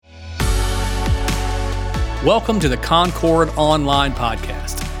Welcome to the Concord Online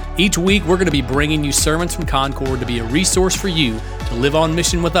Podcast. Each week, we're going to be bringing you sermons from Concord to be a resource for you to live on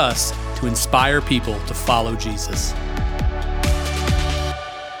mission with us to inspire people to follow Jesus.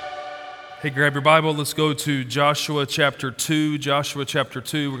 Hey, grab your Bible. Let's go to Joshua chapter 2. Joshua chapter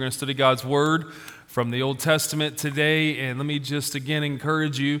 2. We're going to study God's Word from the Old Testament today. And let me just again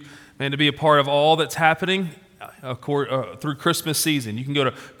encourage you, man, to be a part of all that's happening through Christmas season. You can go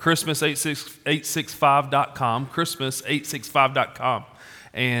to Christmas865.com, Christmas865.com.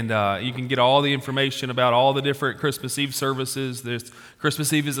 And you can get all the information about all the different Christmas Eve services.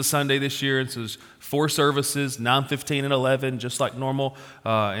 Christmas Eve is a Sunday this year, and so there's 4 services, 9:15 and 11, just like normal,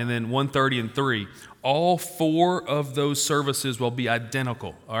 and then 1:30 and 3. All 4 of those services will be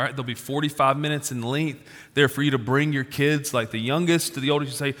identical, all right? They'll be 45 minutes in length. They're for you to bring your kids, like the youngest to the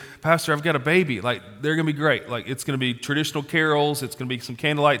oldest. You say, Pastor, I've got a baby. Like, they're going to be great. Like, it's going to be traditional carols. It's going to be some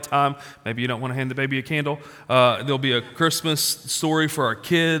candlelight time. Maybe you don't want to hand the baby a candle. There'll be a Christmas story for our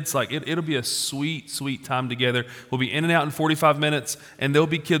kids. Like, it'll be a sweet, sweet time together. We'll be in and out in 45 minutes, and there'll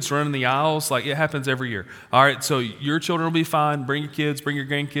be kids running the aisles. Like, it happens every year. All right, so your children will be fine. Bring your kids, bring your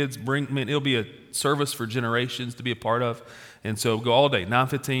grandkids. It'll be a service for generations to be a part of. And so go all day,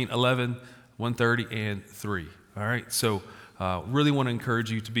 9:15, 11, 1:30, and 3. All right, so really want to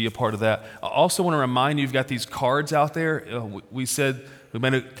encourage you to be a part of that. I also want to remind you, you've got these cards out there. We said we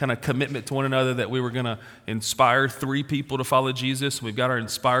made a kind of commitment to one another that we were going to inspire 3 people to follow Jesus. We've got our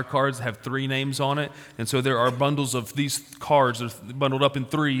Inspire cards that have 3 names on it. And so there are bundles of these cards that are bundled up in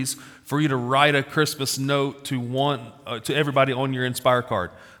 3s for you to write a Christmas note to everybody on your Inspire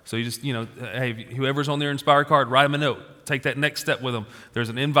card. So you just, hey, whoever's on their Inspire card, write them a note. Take that next step with them. There's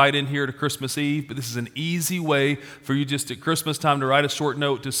an invite in here to Christmas Eve, but this is an easy way for you just at Christmas time to write a short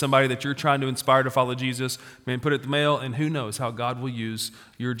note to somebody that you're trying to inspire to follow Jesus. Man, put it in the mail, and who knows how God will use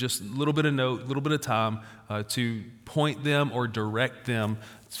your just little bit of note, little bit of time to point them or direct them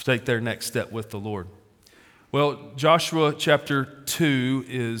to take their next step with the Lord. Well, Joshua chapter 2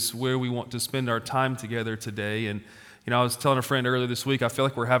 is where we want to spend our time together today. And I was telling a friend earlier this week, I feel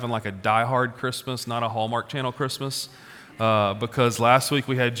like we're having like a Die Hard Christmas, not a Hallmark Channel Christmas, because last week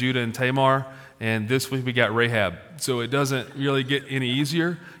we had Judah and Tamar, and this week we got Rahab. So it doesn't really get any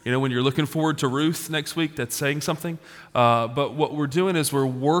easier. When you're looking forward to Ruth next week, that's saying something. But what we're doing is we're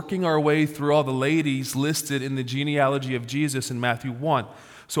working our way through all the ladies listed in the genealogy of Jesus in Matthew 1.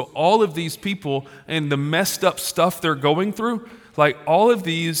 So all of these people and the messed up stuff they're going through, like all of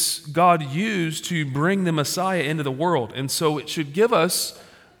these God used to bring the Messiah into the world. And so it should give us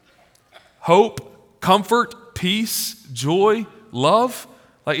hope, comfort, peace, joy, love.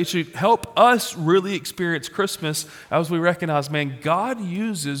 Like it should help us really experience Christmas as we recognize, man, God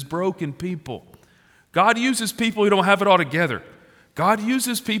uses broken people. God uses people who don't have it all together. God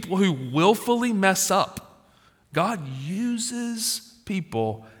uses people who willfully mess up. God uses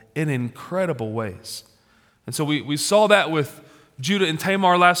people in incredible ways. And so we saw that with Judah and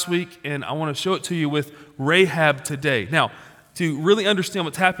Tamar last week, and I want to show it to you with Rahab today. Now, to really understand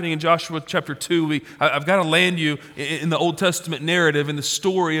what's happening in Joshua chapter 2, I've got to land you in the Old Testament narrative, in the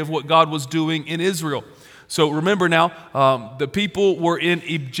story of what God was doing in Israel. So remember now, the people were in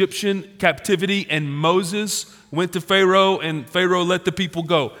Egyptian captivity, and Moses went to Pharaoh, and Pharaoh let the people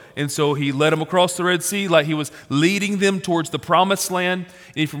go. And so he led them across the Red Sea like he was leading them towards the Promised Land.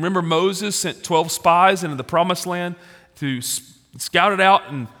 And if you remember, Moses sent 12 spies into the Promised Land to scout it out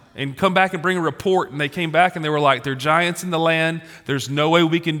and come back and bring a report. And they came back and they were like, there are giants in the land. There's no way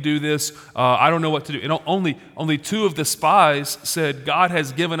we can do this. I don't know what to do. And only 2 of the spies said, God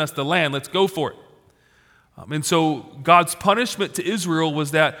has given us the land. Let's go for it. And so God's punishment to Israel was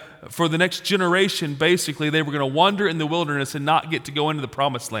that for the next generation, basically, they were going to wander in the wilderness and not get to go into the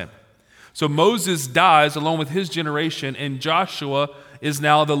Promised Land. So Moses dies along with his generation, and Joshua is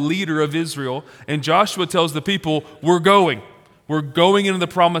now the leader of Israel. And Joshua tells the people, we're going into the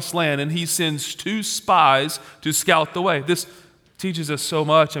Promised Land. And he sends 2 spies to scout the way. This teaches us so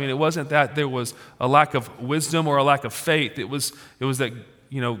much. I mean, it wasn't that there was a lack of wisdom or a lack of faith. It was that,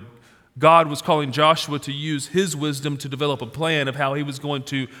 God was calling Joshua to use his wisdom to develop a plan of how he was going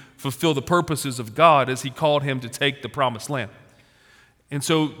to fulfill the purposes of God as he called him to take the Promised Land. And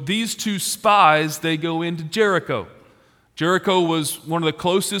so these 2 spies, they go into Jericho. Jericho was one of the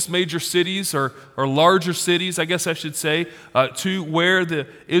closest major cities, or larger cities, I guess I should say, to where the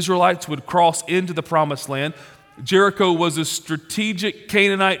Israelites would cross into the Promised Land. Jericho was a strategic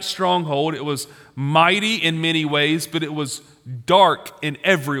Canaanite stronghold. It was mighty in many ways, but it was dark in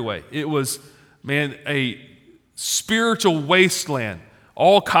every way. It was, a spiritual wasteland.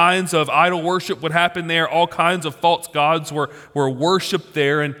 All kinds of idol worship would happen there. All kinds of false gods were worshiped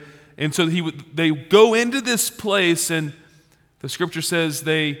there. And And so they go into this place, and the scripture says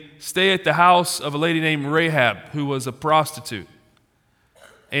they stay at the house of a lady named Rahab, who was a prostitute.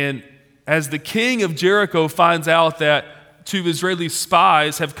 And as the king of Jericho finds out that 2 Israeli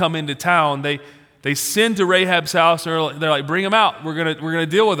spies have come into town, they send to Rahab's house, and they're like, bring them out. We're gonna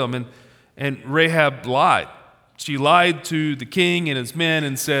deal with them. And Rahab lied. She lied to the king and his men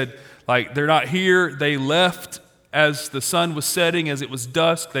and said, like, they're not here. They left as the sun was setting, as it was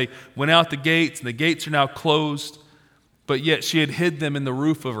dusk. They went out the gates, and the gates are now closed. But yet she had hid them in the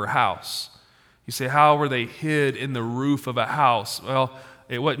roof of her house. You say, how were they hid in the roof of a house? Well,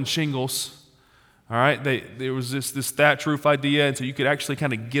 it wasn't shingles. All right, there was this thatch roof idea, and so you could actually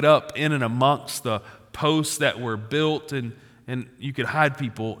kind of get up in and amongst the posts that were built, and you could hide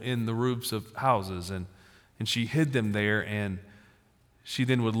people in the roofs of houses. And she hid them there, and she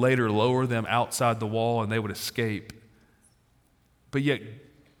then would later lower them outside the wall, and they would escape. But yet,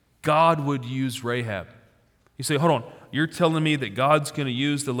 God would use Rahab. You say, hold on, you're telling me that God's going to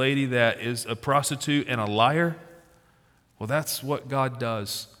use the lady that is a prostitute and a liar? Well, that's what God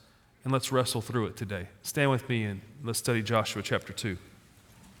does. And let's wrestle through it today. Stand with me and let's study Joshua chapter 2.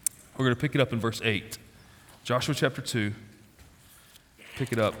 We're going to pick it up in verse 8. Joshua chapter 2,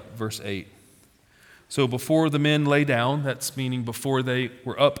 pick it up, verse 8. So before the men lay down, that's meaning before they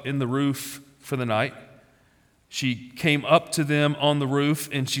were up in the roof for the night, she came up to them on the roof,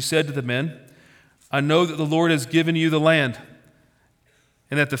 and she said to the men, I know that the Lord has given you the land,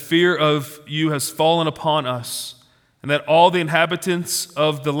 and that the fear of you has fallen upon us, and that all the inhabitants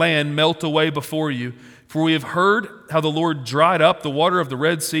of the land melt away before you. For we have heard how the Lord dried up the water of the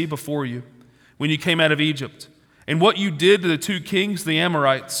Red Sea before you when you came out of Egypt, and what you did to the 2 kings, the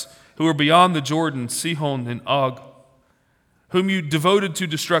Amorites, who were beyond the Jordan, Sihon and Og, whom you devoted to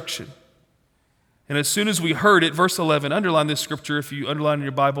destruction. And as soon as we heard it, verse 11, underline this scripture if you underline in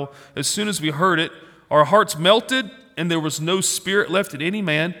your Bible. As soon as we heard it, our hearts melted, and there was no spirit left in any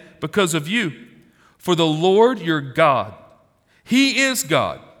man because of you. For the Lord your God, He is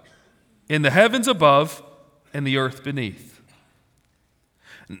God, in the heavens above and the earth beneath.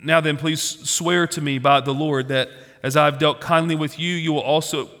 Now then, please swear to me by the Lord that as I've dealt kindly with you, you will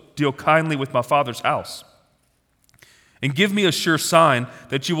also deal kindly with my father's house. And give me a sure sign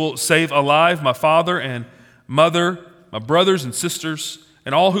that you will save alive my father and mother, my brothers and sisters,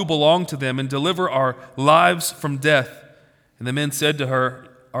 and all who belong to them, and deliver our lives from death. And the men said to her,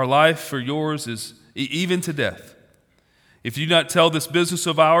 our life for yours is even to death. If you do not tell this business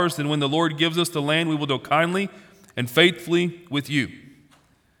of ours, then when the Lord gives us the land, we will deal kindly and faithfully with you.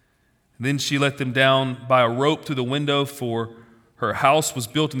 And then she let them down by a rope through the window, for her house was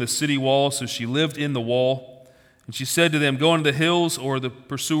built in the city wall, so she lived in the wall. And she said to them, go into the hills, or the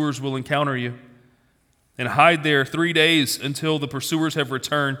pursuers will encounter you. And hide there 3 days until the pursuers have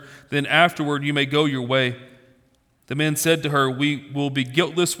returned. Then afterward you may go your way. The men said to her, we will be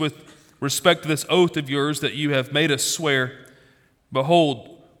guiltless with respect to this oath of yours that you have made us swear.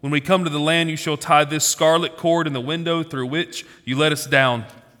 Behold, when we come to the land, you shall tie this scarlet cord in the window through which you let us down.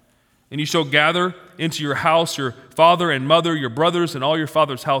 And you shall gather into your house your father and mother, your brothers, and all your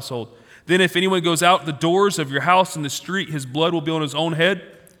father's household. Then if anyone goes out the doors of your house in the street, his blood will be on his own head,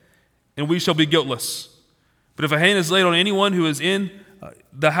 and we shall be guiltless. But if a hand is laid on anyone who is in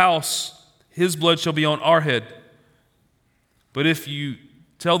the house, his blood shall be on our head. But if you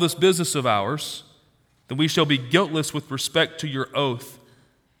tell this business of ours, then we shall be guiltless with respect to your oath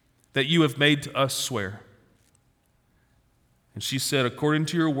that you have made to us swear. And she said, according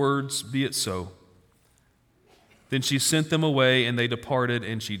to your words, be it so. Then she sent them away, and they departed,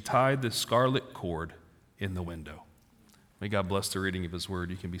 and she tied the scarlet cord in the window. May God bless the reading of His word.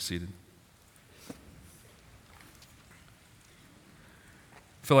 You can be seated. I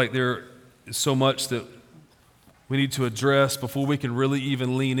feel like there is so much that we need to address before we can really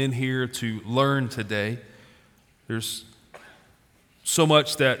even lean in here to learn today. There's so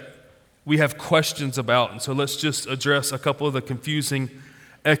much that we have questions about, and so let's just address a couple of the confusing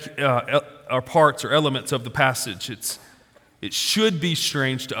parts or elements of the passage. It should be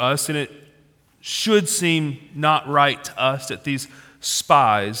strange to us, and it should seem not right to us that these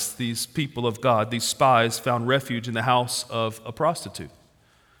spies, these people of God, these spies found refuge in the house of a prostitute.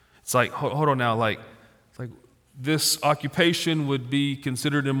 It's like, hold on now, like this occupation would be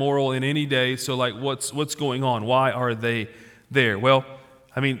considered immoral in any day, so like what's going on? Why are they there? Well,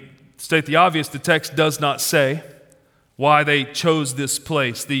 I mean, state the obvious, the text does not say why they chose this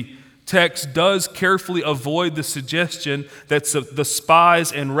place. The text does carefully avoid the suggestion that the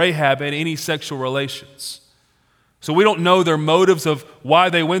spies and Rahab had any sexual relations. So we don't know their motives of why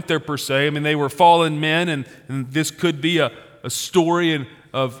they went there per se. I mean, they were fallen men, and this could be a story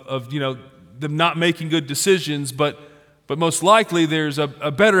of them not making good decisions, but most likely there's a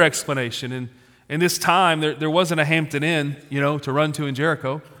better explanation. And in this time, there wasn't a Hampton Inn, to run to in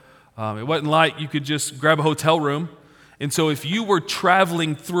Jericho. It wasn't like you could just grab a hotel room. And so if you were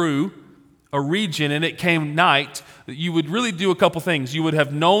traveling through a region and it came night, you would really do a couple things. You would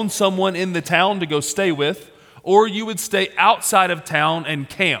have known someone in the town to go stay with, or you would stay outside of town and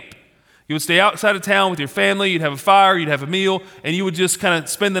camp. You would stay outside of town with your family, you'd have a fire, you'd have a meal, and you would just kind of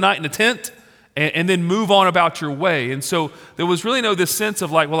spend the night in a tent and then move on about your way. And so there was really this sense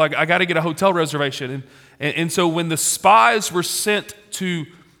of like, well, I got to get a hotel reservation. And so when the spies were sent to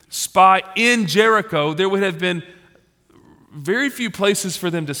spy in Jericho, there would have been very few places for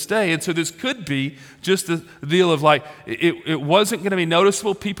them to stay. And so this could be just the deal of like, it wasn't going to be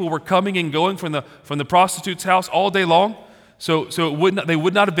noticeable. People were coming and going from the prostitute's house all day long. So they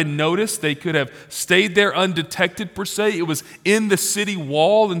would not have been noticed. They could have stayed there undetected per se. It was in the city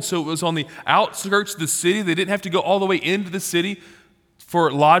wall, and so it was on the outskirts of the city. They didn't have to go all the way into the city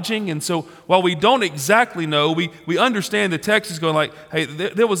for lodging. And so while we don't exactly know, we understand the text is going like, hey,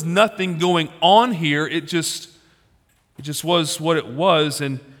 there was nothing going on here. It just was what it was.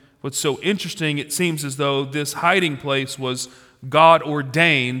 And what's so interesting, it seems as though this hiding place was God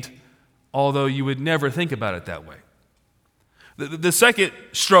ordained, although you would never think about it that way. The second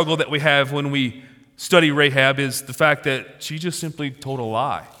struggle that we have when we study Rahab is the fact that she just simply told a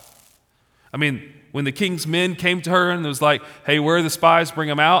lie. I mean, when the king's men came to her and it was like, hey, where are the spies? Bring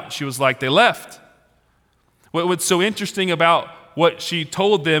them out. She was like, they left. What's so interesting about what she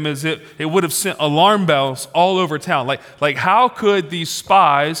told them is it would have sent alarm bells all over town. Like how could these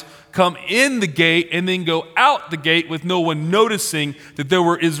spies come in the gate and then go out the gate with no one noticing that there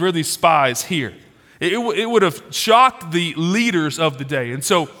were Israeli spies here? It would have shocked the leaders of the day. And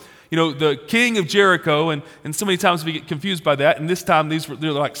so, the king of Jericho, and so many times we get confused by that, and this time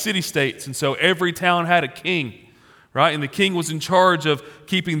they're like city-states, and so every town had a king, right? And the king was in charge of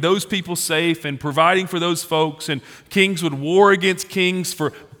keeping those people safe and providing for those folks, and kings would war against kings for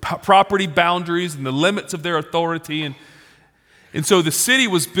property boundaries and the limits of their authority. And so the city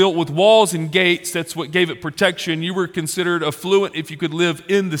was built with walls and gates. That's what gave it protection. You were considered affluent if you could live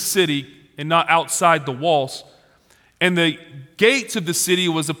in the city and not outside the walls. And the gates of the city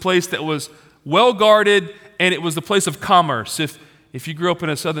was a place that was well guarded, and it was the place of commerce. If you grew up in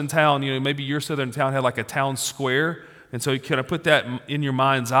a southern town, maybe your southern town had like a town square, and so you kind of put that in your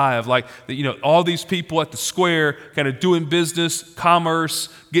mind's eye of like, all these people at the square kind of doing business, commerce,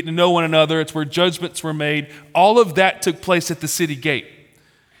 getting to know one another. It's where judgments were made. All of that took place at the city gate.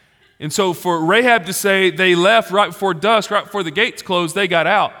 And so for Rahab to say they left right before dusk, right before the gates closed, they got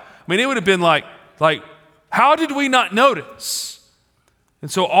out. I mean, it would have been like, how did we not notice? And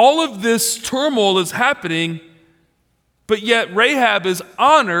so all of this turmoil is happening, but yet Rahab is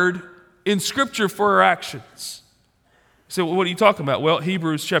honored in Scripture for her actions. So what are you talking about? Well,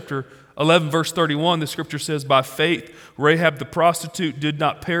 Hebrews chapter 11, verse 31, the Scripture says, by faith, Rahab the prostitute did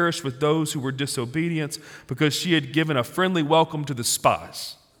not perish with those who were disobedient because she had given a friendly welcome to the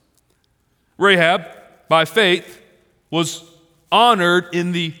spies. Rahab, by faith, was honored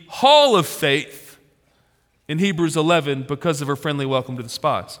in the hall of faith in Hebrews 11 because of her friendly welcome to the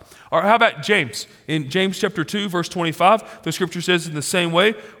spies. Or how about James? In James chapter 2, verse 25, the Scripture says in the same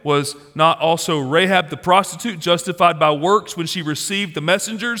way, was not also Rahab the prostitute justified by works when she received the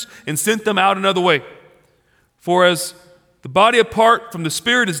messengers and sent them out another way? For as the body apart from the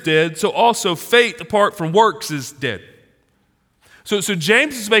spirit is dead, so also faith apart from works is dead. So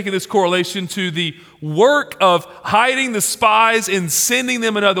James is making this correlation to the work of hiding the spies and sending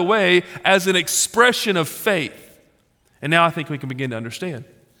them another way as an expression of faith. And now I think we can begin to understand.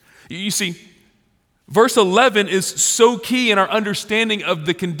 You see, verse 11 is so key in our understanding of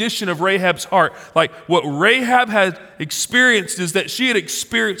the condition of Rahab's heart. Like what Rahab had experienced is that she had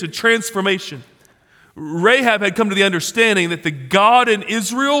experienced a transformation. Rahab had come to the understanding that the God in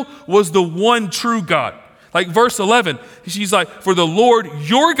Israel was the one true God. Like verse 11, she's like, for the Lord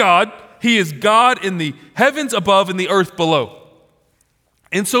your God, He is God in the heavens above and the earth below.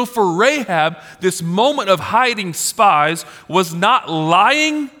 And so for Rahab, this moment of hiding spies was not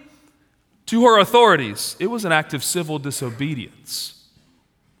lying to her authorities. It was an act of civil disobedience.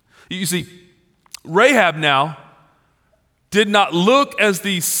 You see, Rahab now did not look at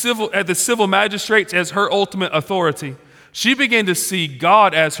the civil magistrates as her ultimate authority. She began to see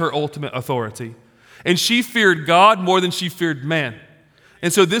God as her ultimate authority. And she feared God more than she feared man.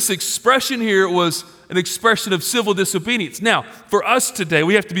 And so this expression here was an expression of civil disobedience. Now, for us today,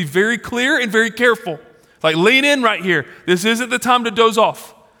 we have to be very clear and very careful. Like lean in right here. This isn't the time to doze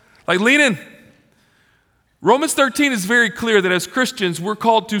off. Like lean in. Romans 13 is very clear that as Christians, we're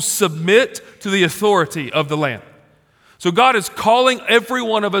called to submit to the authority of the land. So God is calling every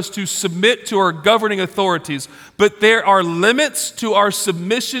one of us to submit to our governing authorities, but there are limits to our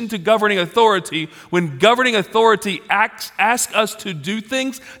submission to governing authority when governing authority asks us to do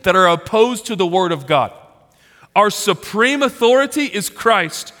things that are opposed to the Word of God. Our supreme authority is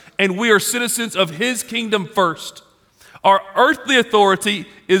Christ, and we are citizens of His kingdom first. Our earthly authority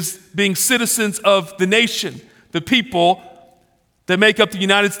is being citizens of the nation, the people that make up the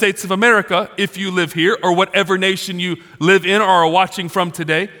United States of America, if you live here, or whatever nation you live in or are watching from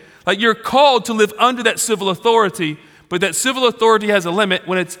today. Like, you're called to live under that civil authority, but that civil authority has a limit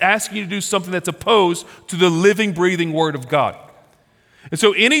when it's asking you to do something that's opposed to the living, breathing Word of God. And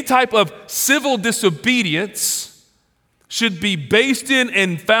so any type of civil disobedience should be based in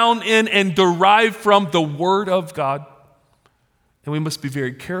and found in and derived from the Word of God. And we must be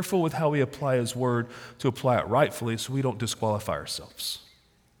very careful with how we apply His Word to apply it rightfully so we don't disqualify ourselves.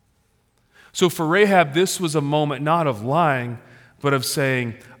 So for Rahab, this was a moment not of lying, but of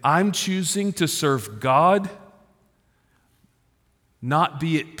saying, I'm choosing to serve God, not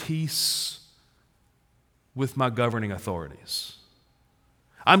be at peace with my governing authorities.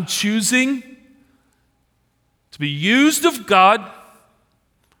 I'm choosing to be used of God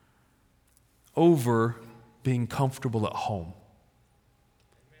over being comfortable at home.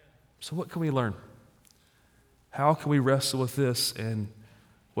 So what can we learn? How can we wrestle with this, and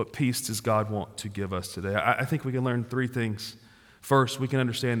what peace does God want to give us today? I think we can learn three things. First, we can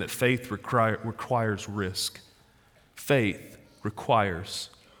understand that faith requires risk. Faith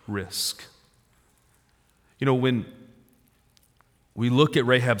requires risk. You know, when we look at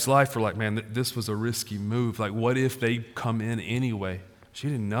Rahab's life, we're like, man, this was a risky move. Like, what if they come in anyway? She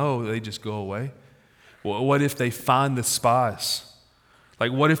didn't know they just go away. Well, what if they find the spies?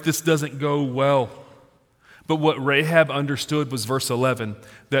 Like, what if this doesn't go well? But what Rahab understood was verse 11,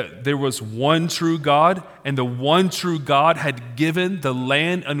 that there was one true God, and the one true God had given the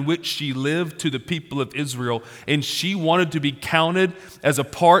land on which she lived to the people of Israel, and she wanted to be counted as a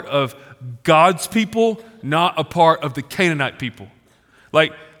part of God's people, not a part of the Canaanite people.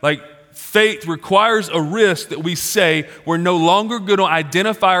 Like faith requires a risk that we say we're no longer going to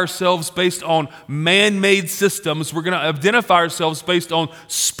identify ourselves based on man-made systems. We're going to identify ourselves based on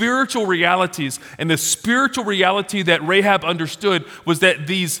spiritual realities. And the spiritual reality that Rahab understood was that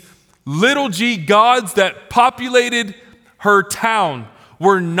these little g gods that populated her town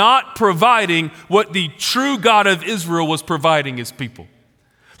were not providing what the true God of Israel was providing His people.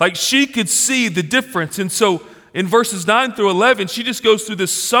 Like, she could see the difference. And so in verses 9 through 11, she just goes through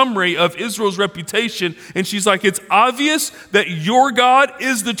this summary of Israel's reputation, and she's like, it's obvious that your God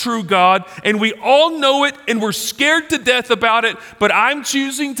is the true God, and we all know it, and we're scared to death about it, but I'm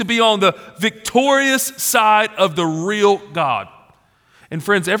choosing to be on the victorious side of the real God. And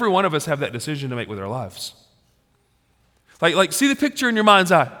friends, every one of us have that decision to make with our lives. Like, see the picture in your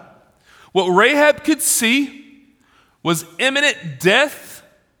mind's eye. What Rahab could see was imminent death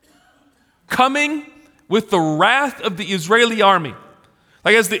coming with the wrath of the Israeli army.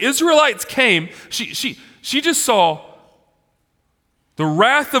 Like, as the Israelites came, she just saw the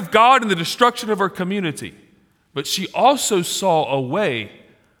wrath of God and the destruction of her community. But she also saw a way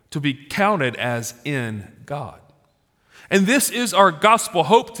to be counted as in God. And this is our gospel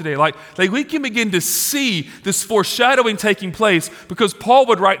hope today. Like we can begin to see this foreshadowing taking place, because Paul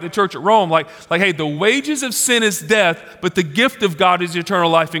would write to the church at Rome, like, hey, the wages of sin is death, but the gift of God is eternal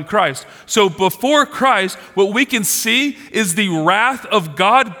life in Christ. So before Christ, what we can see is the wrath of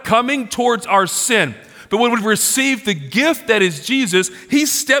God coming towards our sin. But when we receive the gift that is Jesus, He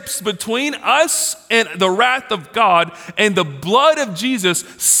steps between us and the wrath of God, and the blood of Jesus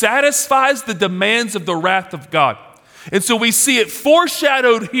satisfies the demands of the wrath of God. And so we see it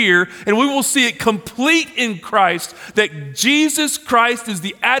foreshadowed here, and we will see it complete in Christ, that Jesus Christ is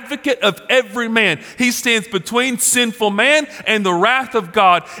the advocate of every man. He stands between sinful man and the wrath of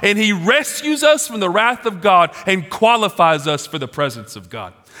God, and He rescues us from the wrath of God and qualifies us for the presence of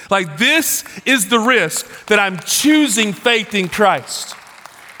God. Like, this is the risk that I'm choosing faith in Christ.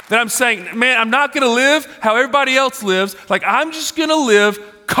 That I'm saying, man, I'm not going to live how everybody else lives. Like, I'm just going to live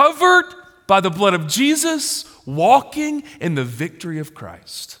covered by the blood of Jesus, walking in the victory of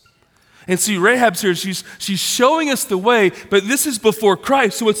Christ. And see, Rahab's here, she's showing us the way, but this is before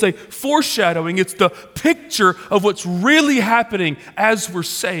Christ. So it's a foreshadowing. It's the picture of what's really happening as we're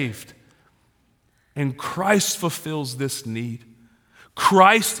saved. And Christ fulfills this need.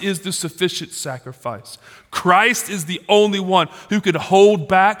 Christ is the sufficient sacrifice. Christ is the only one who could hold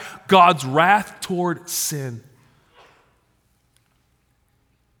back God's wrath toward sin.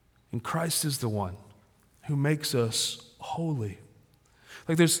 And Christ is the one who makes us holy.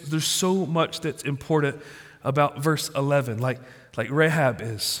 Like there's so much that's important about verse 11. Like Rahab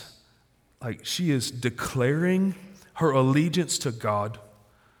is, like she is declaring her allegiance to God,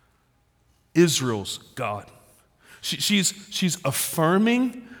 Israel's God. She's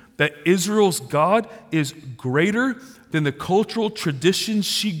affirming that Israel's God is greater than the cultural traditions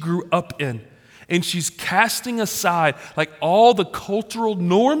she grew up in. And she's casting aside like all the cultural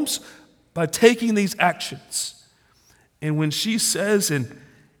norms by taking these actions. And when she says in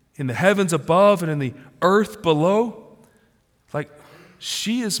the heavens above and in the earth below, like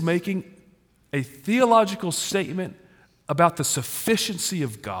she is making a theological statement about the sufficiency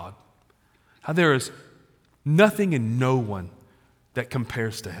of God. How there is nothing and no one that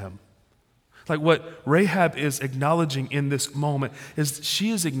compares to him. Like what Rahab is acknowledging in this moment is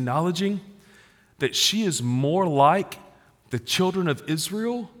she is acknowledging that she is more like the children of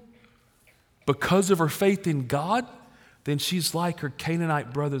Israel because of her faith in God than she's like her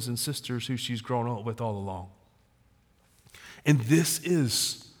Canaanite brothers and sisters who she's grown up with all along. And this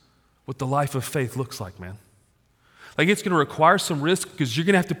is what the life of faith looks like, man. Like it's going to require some risk because you're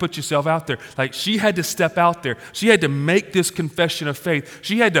going to have to put yourself out there. Like she had to step out there. She had to make this confession of faith.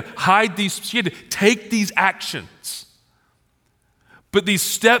 She had to she had to take these actions. But these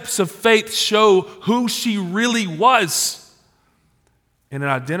steps of faith show who she really was. And it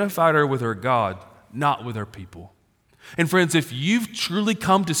identified her with her God, not with her people. And friends, if you've truly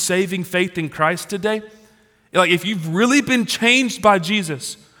come to saving faith in Christ today, like if you've really been changed by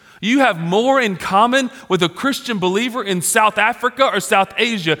Jesus, you have more in common with a Christian believer in South Africa or South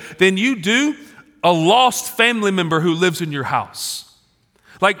Asia than you do a lost family member who lives in your house.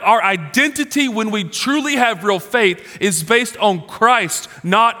 Like our identity when we truly have real faith is based on Christ,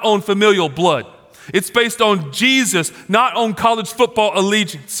 not on familial blood. It's based on Jesus, not on college football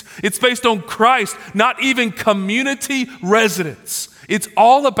allegiance. It's based on Christ, not even community residence. It's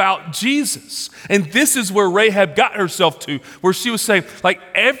all about Jesus. And this is where Rahab got herself to, where she was saying, like,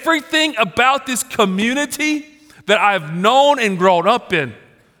 everything about this community that I've known and grown up in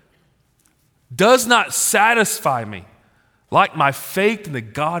does not satisfy me like my faith in the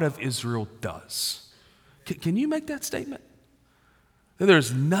God of Israel does. Can you make that statement? That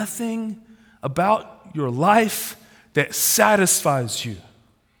there's nothing about your life that satisfies you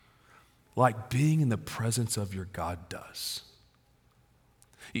like being in the presence of your God does.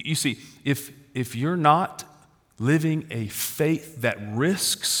 You see, if you're not living a faith that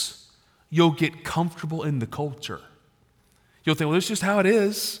risks, you'll get comfortable in the culture. You'll think, well, this is just how it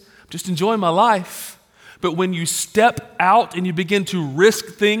is. I'm just enjoying my life. But when you step out and you begin to risk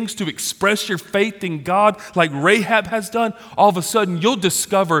things to express your faith in God like Rahab has done, all of a sudden you'll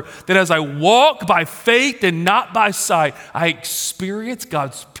discover that as I walk by faith and not by sight, I experience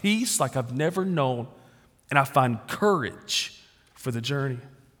God's peace like I've never known, and I find courage for the journey.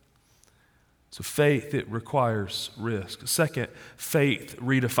 So faith, it requires risk. Second, faith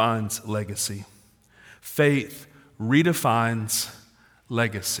redefines legacy. Faith redefines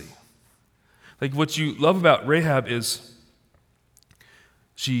legacy. Like what you love about Rahab is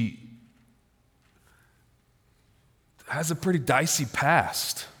she has a pretty dicey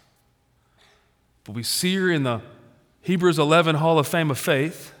past. But we see her in the Hebrews 11 Hall of Fame of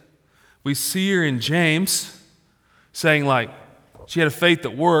Faith. We see her in James saying like she had a faith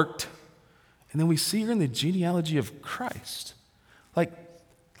that worked. And then we see her in the genealogy of Christ. Like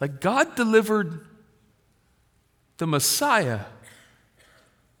God delivered the Messiah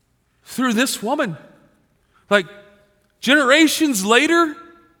through this woman. Like generations later,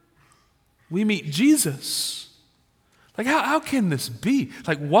 we meet Jesus. Like how can this be?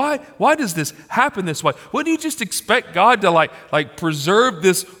 Like why does this happen this way? Wouldn't you just expect God to like preserve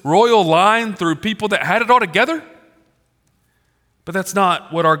this royal line through people that had it all together? But that's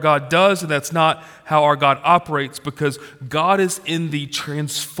not what our God does, and that's not how our God operates, because God is in the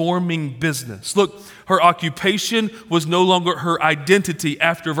transforming business. Look, her occupation was no longer her identity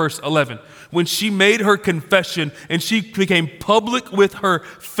after verse 11. When she made her confession and she became public with her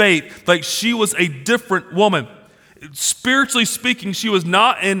faith, like she was a different woman. Spiritually speaking, she was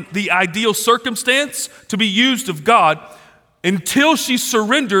not in the ideal circumstance to be used of God until she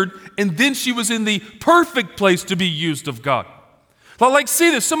surrendered, and then she was in the perfect place to be used of God. Like, see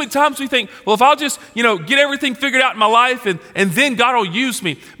this, so many times we think, well, if I'll just, get everything figured out in my life and then God will use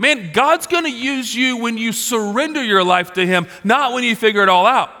me. Man, God's going to use you when you surrender your life to Him, not when you figure it all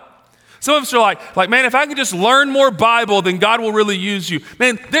out. Some of us are like, man, if I can just learn more Bible, then God will really use you.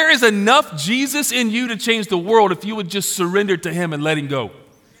 Man, there is enough Jesus in you to change the world if you would just surrender to Him and let Him go.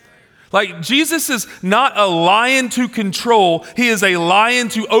 Like, Jesus is not a lion to control. He is a lion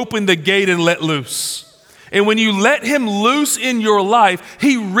to open the gate and let loose. And when you let him loose in your life,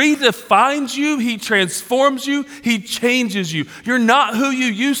 he redefines you, he transforms you, he changes you. You're not who you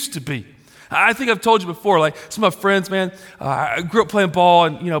used to be. I think I've told you before, like some of my friends, man, I grew up playing ball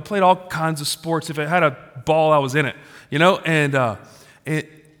and, played all kinds of sports. If it had a ball, I was in it,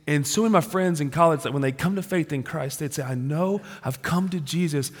 and so many of my friends in college, like when they come to faith in Christ, they'd say, I know I've come to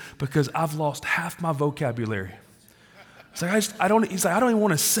Jesus because I've lost half my vocabulary. It's like, I don't even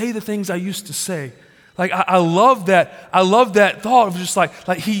want to say the things I used to say. Like, I love that. I love that thought of just like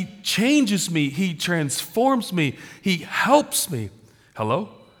he changes me. He transforms me. He helps me. Hello?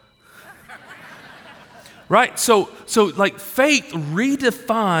 Right? So like faith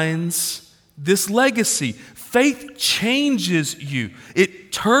redefines this legacy. Faith changes you.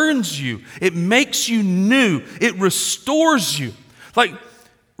 It turns you. It makes you new. It restores you. Like,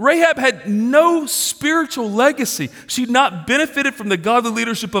 Rahab had no spiritual legacy. She'd not benefited from the godly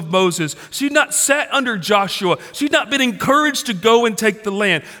leadership of Moses. She'd not sat under Joshua. She'd not been encouraged to go and take the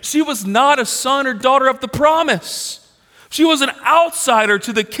land. She was not a son or daughter of the promise. She was an outsider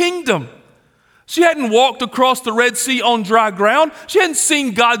to the kingdom. She hadn't walked across the Red Sea on dry ground. She hadn't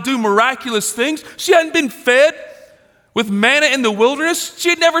seen God do miraculous things. She hadn't been fed with manna in the wilderness. She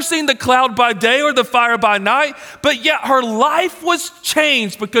had never seen the cloud by day or the fire by night, but yet her life was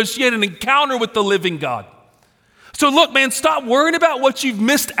changed because she had an encounter with the living God. So look, man, stop worrying about what you've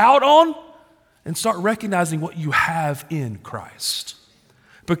missed out on and start recognizing what you have in Christ.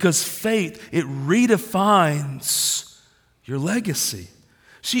 Because faith, it redefines your legacy.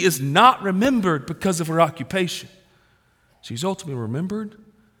 She is not remembered because of her occupation. She's ultimately remembered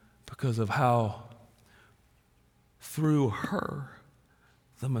because of how through her,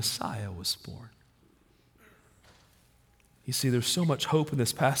 the Messiah was born. You see, there's so much hope in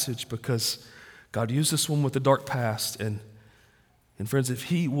this passage because God used this woman with a dark past. And friends, if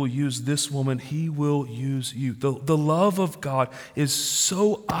he will use this woman, he will use you. The love of God is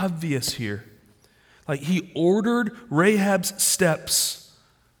so obvious here. Like he ordered Rahab's steps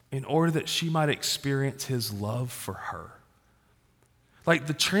in order that she might experience his love for her. Like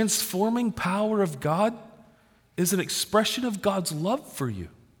the transforming power of God is an expression of God's love for you.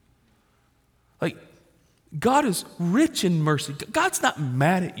 Like, God is rich in mercy. God's not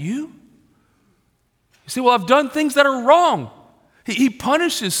mad at you. You say, well, I've done things that are wrong. He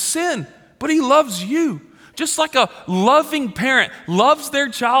punishes sin, but he loves you. Just like a loving parent loves their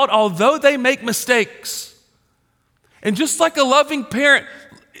child although they make mistakes. And just like a loving parent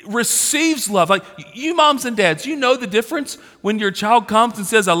receives love. Like you moms and dads, you know the difference when your child comes and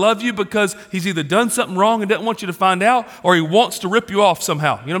says, I love you because he's either done something wrong and doesn't want you to find out or he wants to rip you off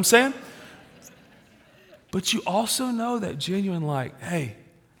somehow. You know what I'm saying? But you also know that genuine like, hey,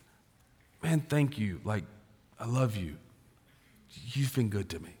 man, thank you. Like, I love you. You've been good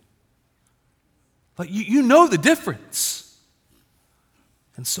to me. Like you know the difference.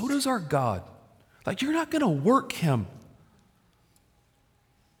 And so does our God. Like you're not going to work him.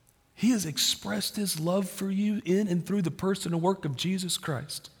 He has expressed his love for you in and through the person and work of Jesus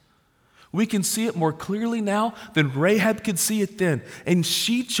Christ. We can see it more clearly now than Rahab could see it then. And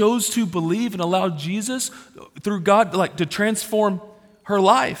she chose to believe and allow Jesus through God like to transform her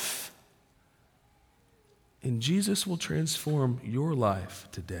life. And Jesus will transform your life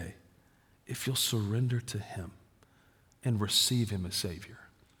today if you'll surrender to him and receive him as Savior.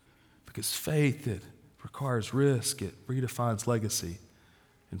 Because faith, it requires risk, it redefines legacy.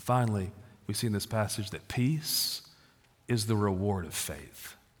 And finally, we see in this passage that peace is the reward of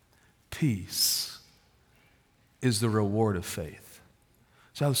faith. Peace is the reward of faith.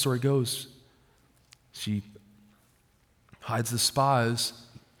 So how the story goes, she hides the spies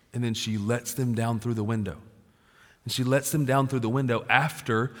and then she lets them down through the window. And she lets them down through the window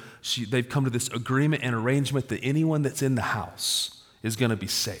after they've come to this agreement and arrangement that anyone that's in the house is going to be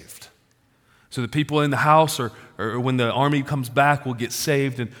saved. So the people in the house or when the army comes back will get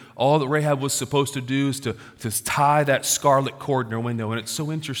saved. And all that Rahab was supposed to do is to tie that scarlet cord in her window. And it's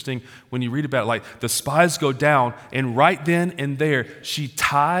so interesting when you read about it, like the spies go down and right then and there, she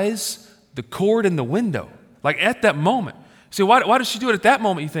ties the cord in the window. Like at that moment. See, why does she do it at that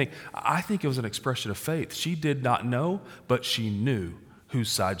moment, you think? I think it was an expression of faith. She did not know, but she knew whose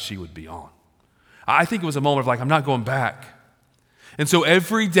side she would be on. I think it was a moment of like, I'm not going back. And so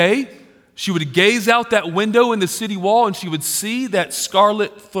every day, she would gaze out that window in the city wall and she would see that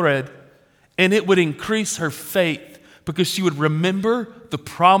scarlet thread and it would increase her faith because she would remember the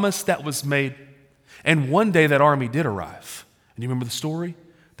promise that was made. And one day that army did arrive. And you remember the story?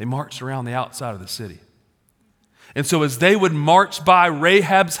 They marched around the outside of the city. And so as they would march by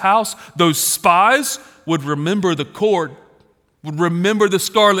Rahab's house, those spies would remember the cord, would remember the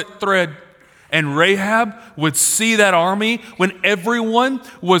scarlet thread, And Rahab would see that army when everyone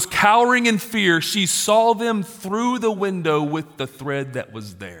was cowering in fear. She saw them through the window with the thread that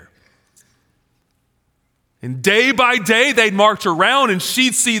was there. And day by day, they'd march around and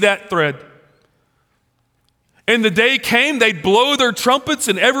she'd see that thread. And the day came, they'd blow their trumpets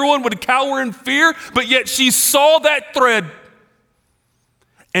and everyone would cower in fear, but yet she saw that thread.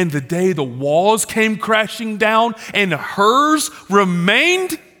 And the day the walls came crashing down and hers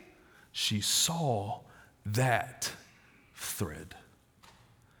remained, she saw that thread.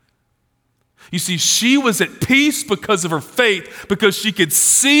 You see, she was at peace because of her faith, because she could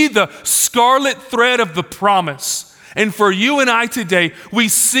see the scarlet thread of the promise. And for you and I today, we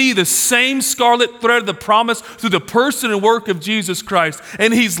see the same scarlet thread of the promise through the person and work of Jesus Christ.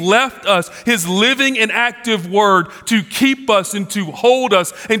 And he's left us his living and active word to keep us and to hold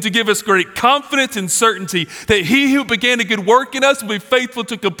us and to give us great confidence and certainty that he who began a good work in us will be faithful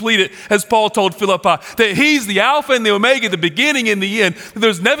to complete it, as Paul told Philippi, that he's the Alpha and the Omega, the beginning and the end.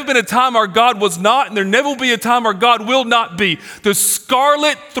 There's never been a time our God was not, and there never will be a time our God will not be. The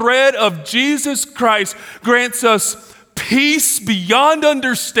scarlet thread of Jesus Christ grants us peace beyond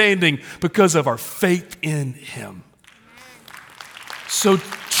understanding because of our faith in him. So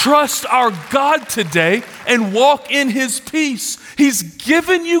trust our God today and walk in his peace. He's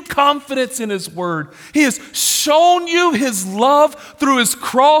given you confidence in his word. He has shown you his love through his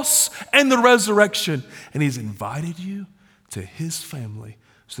cross and the resurrection. And he's invited you to his family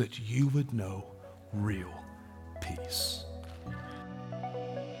so that you would know real peace.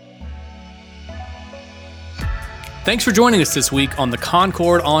 Thanks for joining us this week on the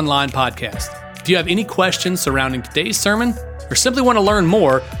Concord Online Podcast. If you have any questions surrounding today's sermon or simply want to learn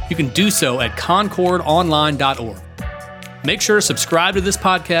more, you can do so at concordonline.org. Make sure to subscribe to this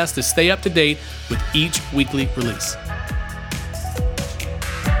podcast to stay up to date with each weekly release.